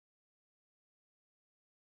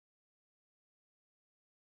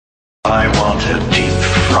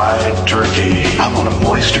fried turkey. I want a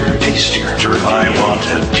moister, tastier turkey. I want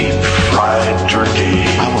a deep fried turkey.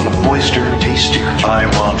 I want a moister, tastier. I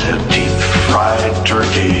want a deep fried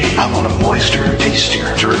turkey. I want a moister, tastier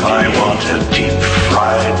turkey. I want a deep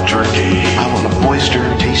fried turkey. I want a moister,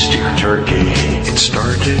 tastier turkey. It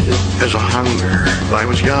started as a hunger. I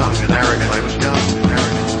was young and arrogant.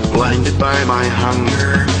 Blinded by my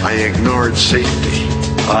hunger, I ignored safety.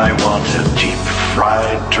 I want a deep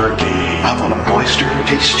fried turkey. I want a moister,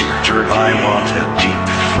 tastier turkey. I want a deep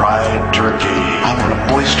fried turkey. I want a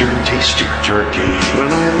moister, tastier turkey.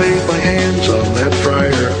 When I laid my hands on that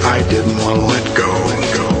fryer, I didn't want to let go.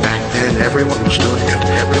 Back then, everyone was doing it.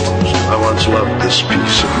 I once loved this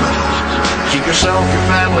piece of metal. Keep yourself, your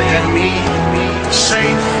family, and me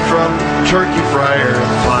safe from turkey fryer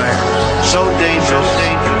fire. So dangerous,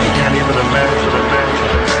 you can't even imagine.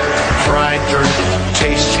 Fried turkey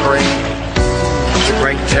tastes great. It's a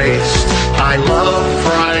great taste. I love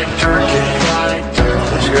fried turkey.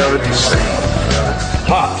 But you gotta be safe.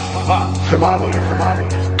 Pop, thermometer.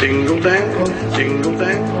 Dingle dangle, dingle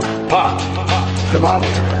dangle. Pop,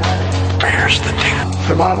 thermometer. Where's the dingle?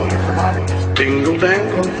 Thermometer. Dingle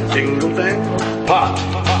dangle, dingle dangle. Pop,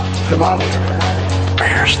 thermometer.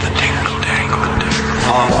 Where's the dingle dangle?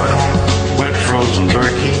 Palm oil, wet frozen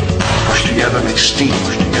turkey. Push together, make steam.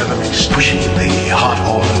 Pushing the hot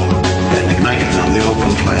oil and igniting on the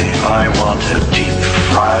open flame. I want a deep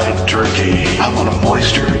fried turkey. I want a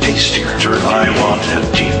moister, tastier turkey. I want a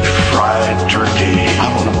deep fried turkey.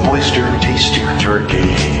 I want a moister, tastier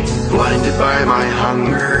turkey. Blinded by my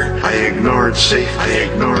hunger, I ignored safety.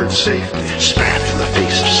 Spat in the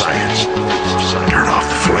face of science. Turn off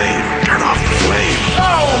the flame.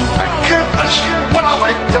 Oh my goodness! What have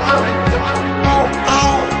I done?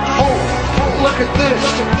 Oh, look at this.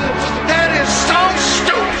 That is so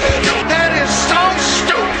stupid.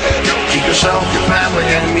 Keep yourself, your family,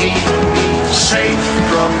 and me safe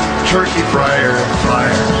from turkey fryer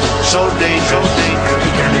fire. So dangerous,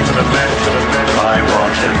 you can't even imagine. I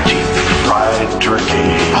want a deep fried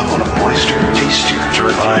turkey. I want a moister, tastier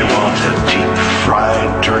turkey. I want a deep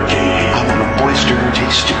fried turkey. I want a moister,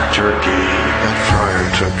 tastier turkey. That fryer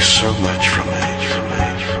took so much from me.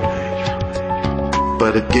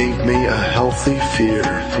 But it gave me a healthy fear.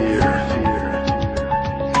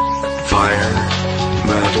 Fire,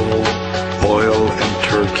 metal, oil, and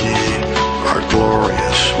turkey are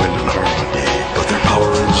glorious when in